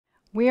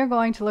We are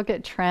going to look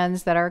at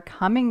trends that are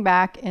coming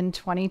back in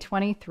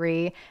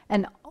 2023,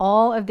 and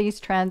all of these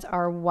trends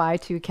are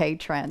Y2K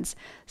trends.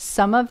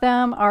 Some of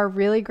them are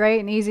really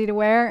great and easy to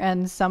wear,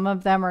 and some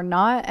of them are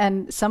not.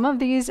 And some of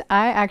these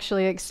I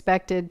actually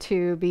expected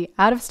to be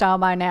out of style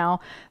by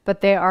now,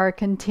 but they are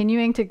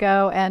continuing to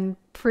go and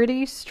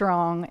pretty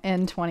strong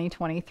in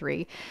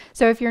 2023.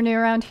 So if you're new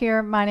around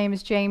here, my name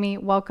is Jamie.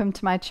 Welcome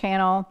to my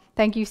channel.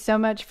 Thank you so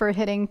much for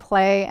hitting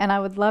play, and I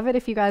would love it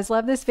if you guys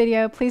love this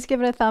video. Please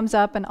give it a thumbs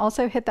up and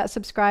also hit that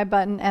subscribe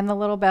button and the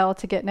little bell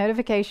to get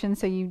notifications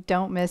so you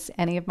don't miss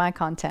any of my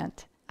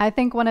content. I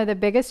think one of the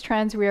biggest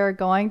trends we are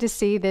going to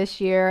see this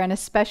year, and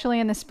especially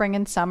in the spring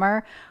and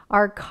summer,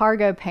 are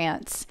cargo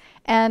pants.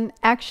 And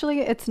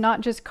actually, it's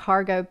not just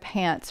cargo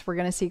pants. We're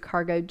going to see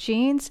cargo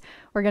jeans.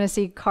 We're going to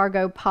see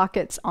cargo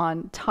pockets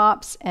on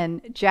tops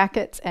and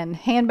jackets and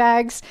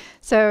handbags.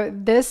 So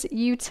this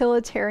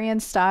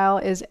utilitarian style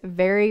is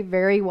very,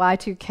 very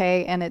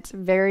Y2K, and it's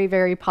very,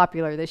 very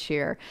popular this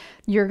year.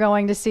 You're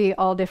going to see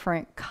all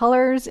different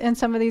colors in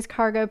some of these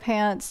cargo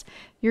pants.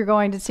 You're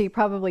going to see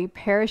probably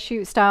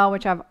parachute style,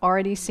 which I've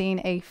already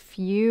seen a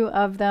few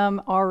of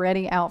them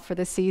already out for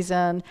the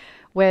season,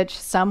 which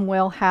some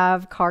will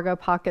have cargo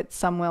pockets,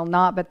 some will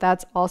not, but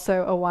that's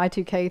also a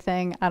Y2K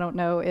thing. I don't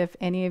know if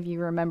any of you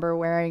remember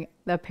wearing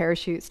the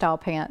parachute style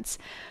pants,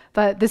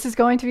 but this is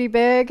going to be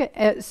big.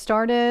 It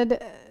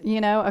started,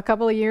 a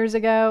couple of years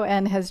ago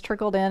and has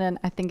trickled in, and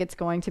I think it's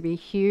going to be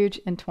huge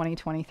in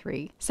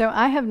 2023. So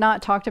I have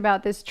not talked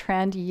about this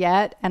trend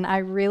yet, and I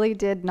really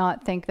did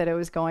not think that it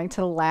was going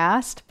to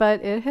last,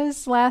 but it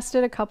has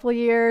lasted a couple of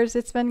years.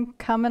 It's been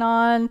coming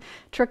on,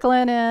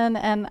 trickling in,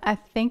 and I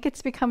think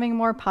it's becoming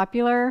more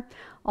popular,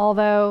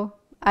 although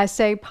I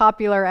say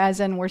popular as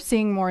in we're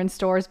seeing more in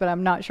stores, but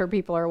I'm not sure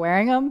people are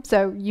wearing them.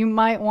 So you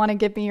might want to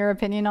give me your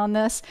opinion on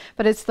this,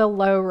 but it's the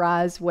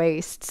low-rise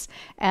waists.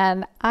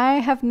 And I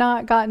have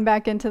not gotten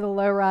back into the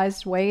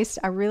low-rise waist.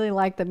 I really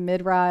like the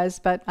mid-rise,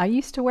 but I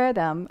used to wear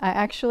them. I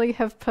actually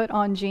have put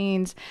on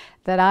jeans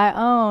that I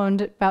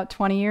owned about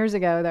 20 years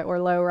ago that were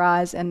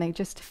low-rise, and they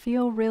just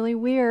feel really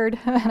weird,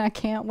 and I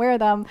can't wear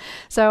them.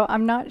 So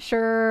I'm not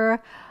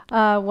sure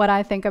what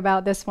I think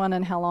about this one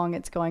and how long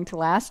it's going to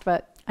last,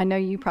 but I know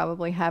you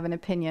probably have an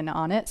opinion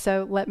on it,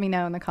 so let me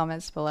know in the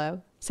comments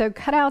below. So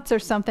cutouts are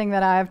something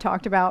that I've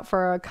talked about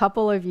for a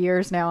couple of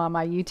years now on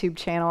my YouTube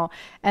channel,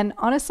 and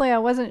honestly I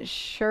wasn't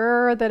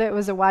sure that it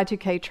was a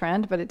Y2K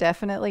trend, but it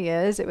definitely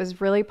is. It was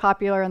really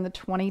popular in the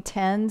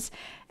 2010s,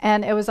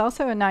 and it was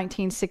also a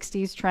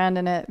 1960s trend,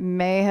 and it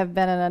may have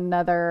been in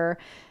another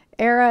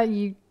era.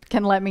 You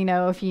can let me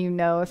know if you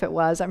know if it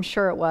was. I'm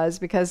sure it was,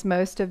 because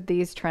most of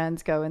these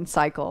trends go in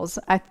cycles.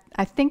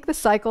 I think the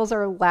cycles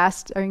are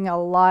lasting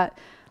a lot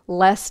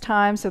less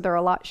time, so they're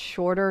a lot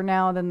shorter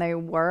now than they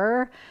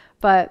were.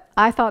 But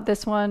I thought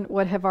this one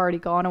would have already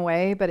gone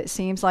away, but it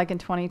seems like in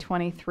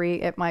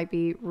 2023 it might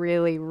be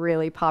really,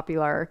 really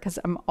popular, because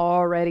I'm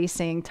already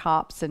seeing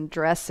tops and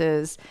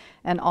dresses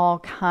and all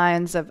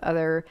kinds of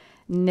other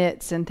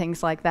knits and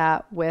things like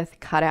that with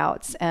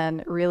cutouts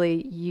and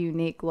really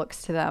unique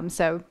looks to them.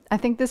 So I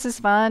think this is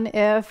fun.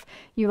 If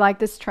you like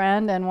this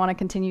trend and want to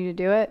continue to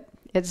do it,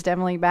 it's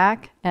definitely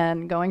back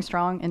and going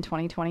strong in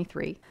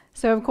 2023.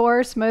 So of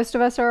course, most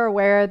of us are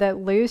aware that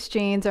loose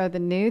jeans are the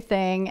new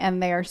thing,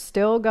 and they are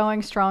still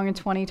going strong in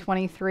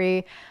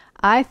 2023.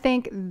 I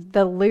think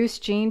the loose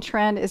jean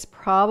trend is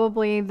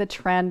probably the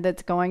trend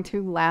that's going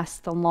to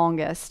last the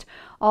longest.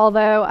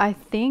 Although I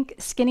think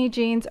skinny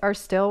jeans are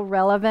still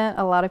relevant.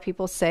 A lot of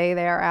people say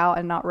they are out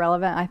and not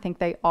relevant. I think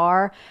they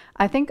are.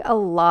 I think a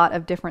lot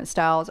of different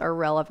styles are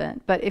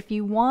relevant. But if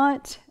you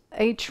want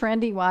a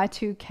trendy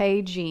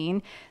Y2K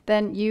jean,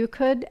 then you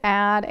could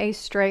add a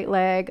straight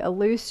leg, a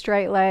loose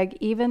straight leg,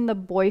 even the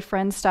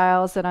boyfriend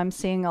styles that I'm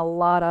seeing a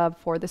lot of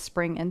for the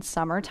spring and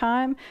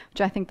summertime,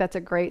 which I think that's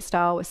a great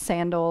style with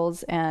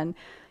sandals and,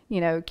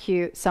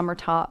 cute summer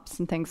tops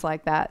and things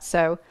like that.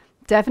 So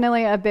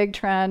definitely a big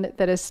trend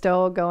that is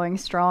still going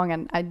strong,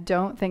 and I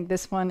don't think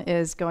this one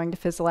is going to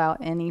fizzle out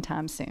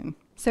anytime soon.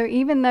 So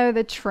even though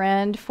the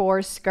trend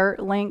for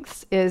skirt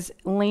lengths is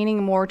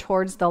leaning more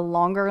towards the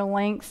longer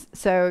lengths,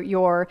 so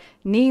your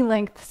knee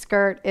length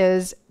skirt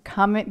is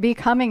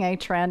becoming a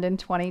trend in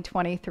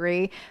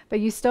 2023, but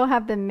you still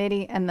have the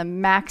midi, and the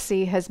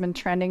maxi has been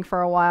trending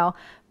for a while.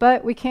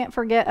 But we can't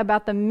forget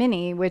about the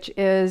mini, which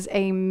is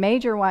a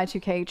major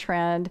Y2K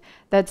trend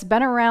that's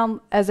been around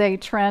as a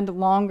trend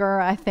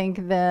longer, I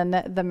think, than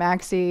the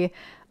maxi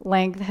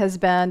length has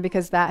been,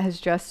 because that has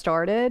just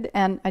started.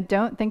 And I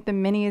don't think the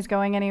mini is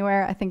going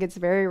anywhere. I think it's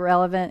very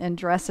relevant in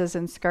dresses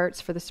and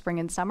skirts for the spring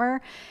and summer.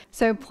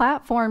 So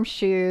platform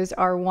shoes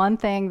are one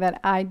thing that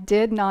I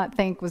did not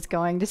think was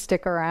going to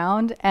stick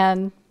around,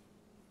 and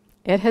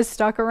it has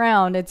stuck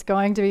around. It's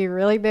going to be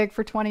really big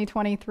for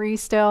 2023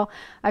 still.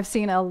 I've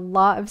seen a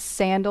lot of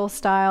sandal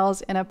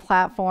styles in a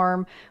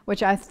platform,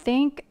 which I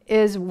think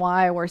is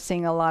why we're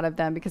seeing a lot of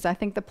them, because I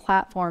think the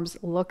platforms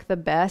look the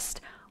best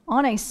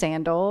on a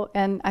sandal,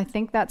 and I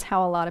think that's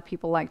how a lot of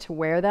people like to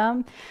wear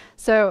them.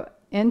 So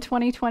in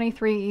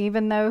 2023,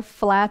 even though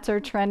flats are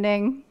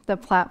trending, the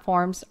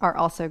platforms are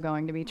also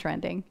going to be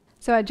trending.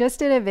 So I just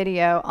did a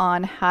video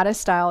on how to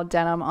style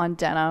denim on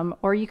denim,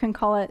 or you can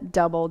call it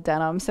double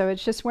denim. So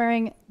it's just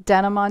wearing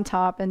denim on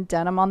top and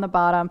denim on the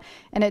bottom,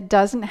 and it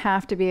doesn't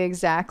have to be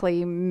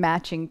exactly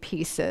matching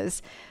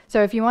pieces.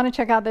 So if you want to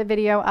check out the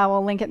video, I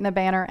will link it in the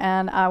banner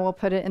and I will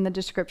put it in the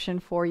description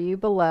for you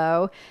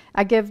below.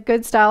 I give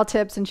good style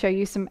tips and show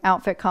you some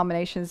outfit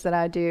combinations that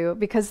I do,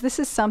 because this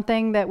is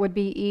something that would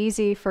be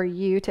easy for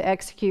you to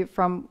execute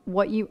from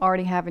what you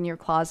already have in your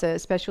closet,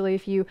 especially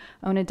if you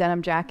own a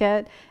denim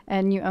jacket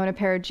and you own a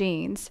pair of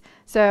jeans.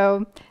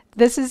 So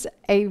this is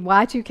a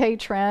Y2K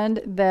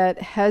trend that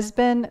has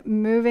been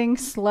moving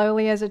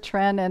slowly as a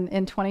trend, and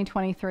in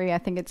 2023 I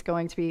think it's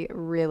going to be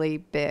really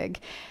big.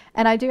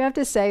 And I do have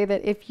to say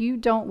that if you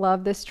don't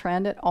love this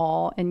trend at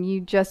all and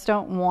you just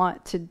don't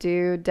want to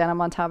do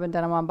denim on top and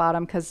denim on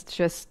bottom because it's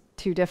just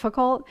too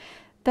difficult,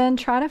 then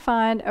try to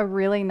find a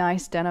really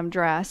nice denim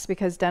dress,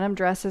 because denim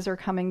dresses are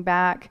coming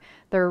back.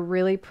 They're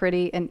really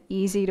pretty and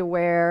easy to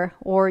wear,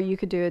 or you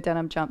could do a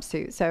denim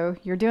jumpsuit. So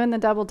you're doing the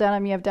double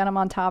denim, you have denim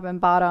on top and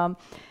bottom,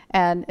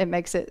 and it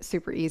makes it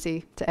super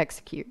easy to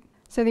execute.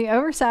 So the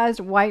oversized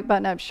white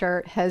button-up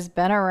shirt has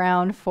been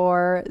around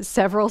for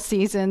several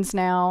seasons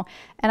now,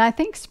 and I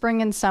think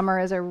spring and summer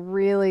is a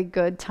really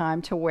good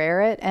time to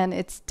wear it, and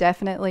it's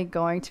definitely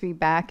going to be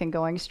back and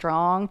going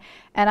strong.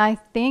 And I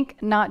think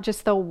not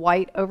just the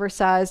white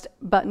oversized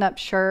button-up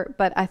shirt,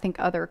 but I think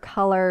other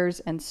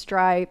colors and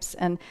stripes,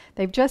 and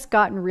they've just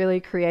gotten really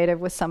creative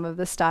with some of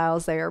the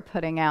styles they are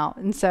putting out.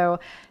 And so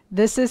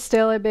this is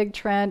still a big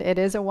trend. It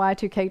is a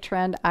Y2K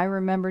trend. I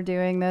remember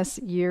doing this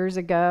years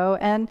ago,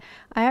 and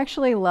I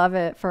actually love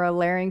it for a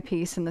layering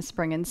piece in the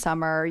spring and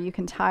summer. You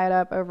can tie it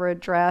up over a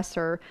dress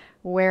or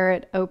wear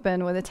it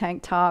open with a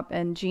tank top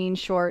and jean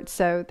shorts.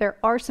 So there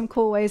are some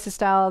cool ways to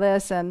style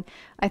this, and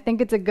I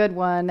think it's a good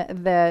one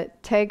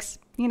that takes,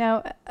 you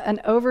know, an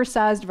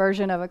oversized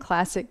version of a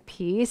classic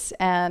piece,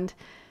 and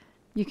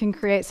you can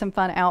create some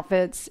fun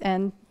outfits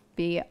and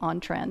be on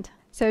trend.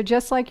 So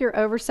just like your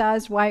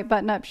oversized white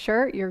button-up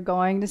shirt, you're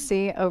going to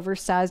see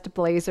oversized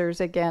blazers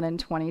again in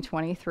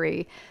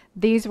 2023.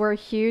 These were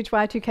huge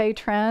Y2K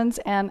trends,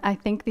 and I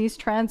think these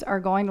trends are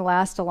going to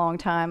last a long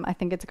time. I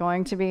think it's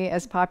going to be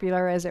as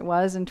popular as it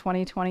was in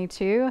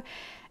 2022.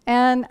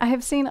 And I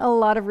have seen a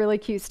lot of really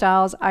cute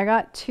styles. I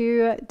got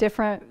two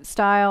different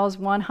styles,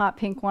 one hot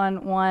pink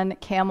one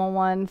camel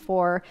one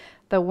for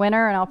the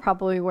winter, and I'll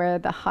probably wear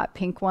the hot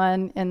pink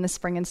one in the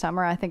spring and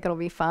summer. I think it'll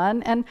be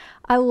fun. And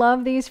I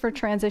love these for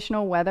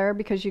transitional weather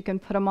because you can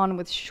put them on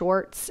with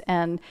shorts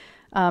and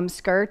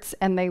skirts,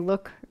 and they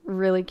look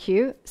really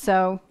cute.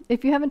 So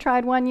if you haven't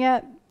tried one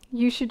yet,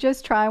 you should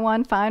just try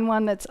one. Find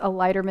one that's a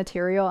lighter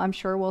material. I'm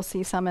sure we'll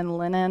see some in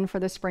linen for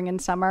the spring and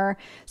summer.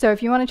 So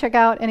if you want to check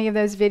out any of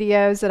those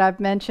videos that I've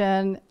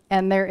mentioned,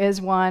 and there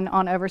is one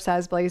on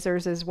oversized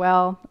blazers as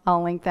well,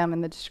 I'll link them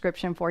in the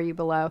description for you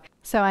below.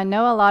 So I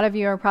know a lot of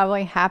you are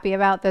probably happy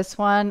about this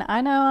one. I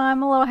know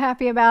I'm a little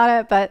happy about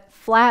it, but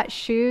flat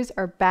shoes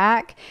are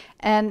back,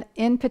 and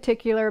in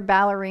particular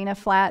ballerina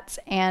flats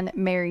and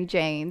Mary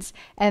Janes.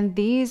 And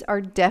these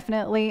are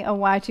definitely a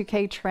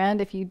Y2K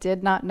trend if you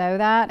did not know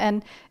that.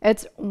 And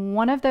it's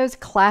one of those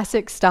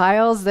classic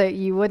styles that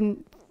you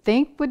wouldn't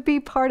think would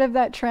be part of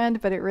that trend,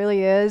 but it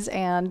really is,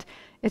 and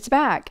it's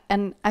back.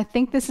 And I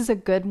think this is a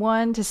good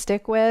one to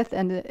stick with,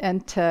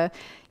 and to,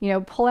 you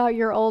know, pull out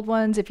your old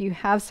ones if you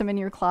have some in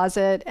your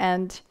closet.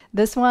 And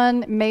this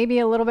one may be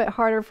a little bit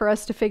harder for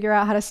us to figure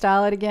out how to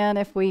style it again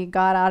if we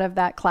got out of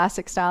that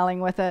classic styling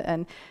with it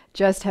and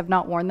just have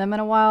not worn them in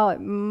a while.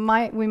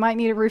 We might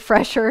need a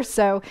refresher.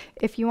 So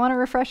if you want a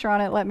refresher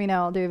on it, let me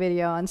know. I'll do a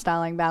video on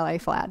styling ballet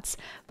flats.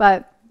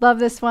 But love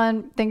this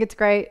one, think it's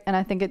great, and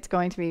I think it's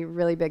going to be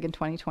really big in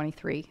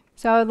 2023.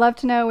 So I would love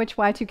to know which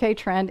Y2K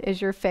trend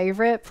is your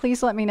favorite.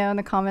 Please let me know in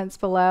the comments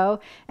below.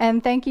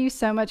 And thank you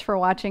so much for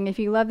watching. If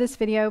you love this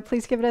video,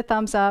 please give it a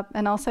thumbs up,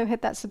 and also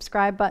hit that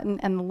subscribe button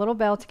and the little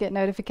bell to get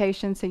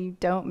notifications so you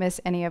don't miss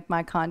any of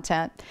my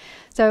content.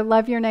 So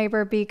love your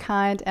neighbor, be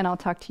kind, and I'll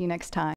talk to you next time.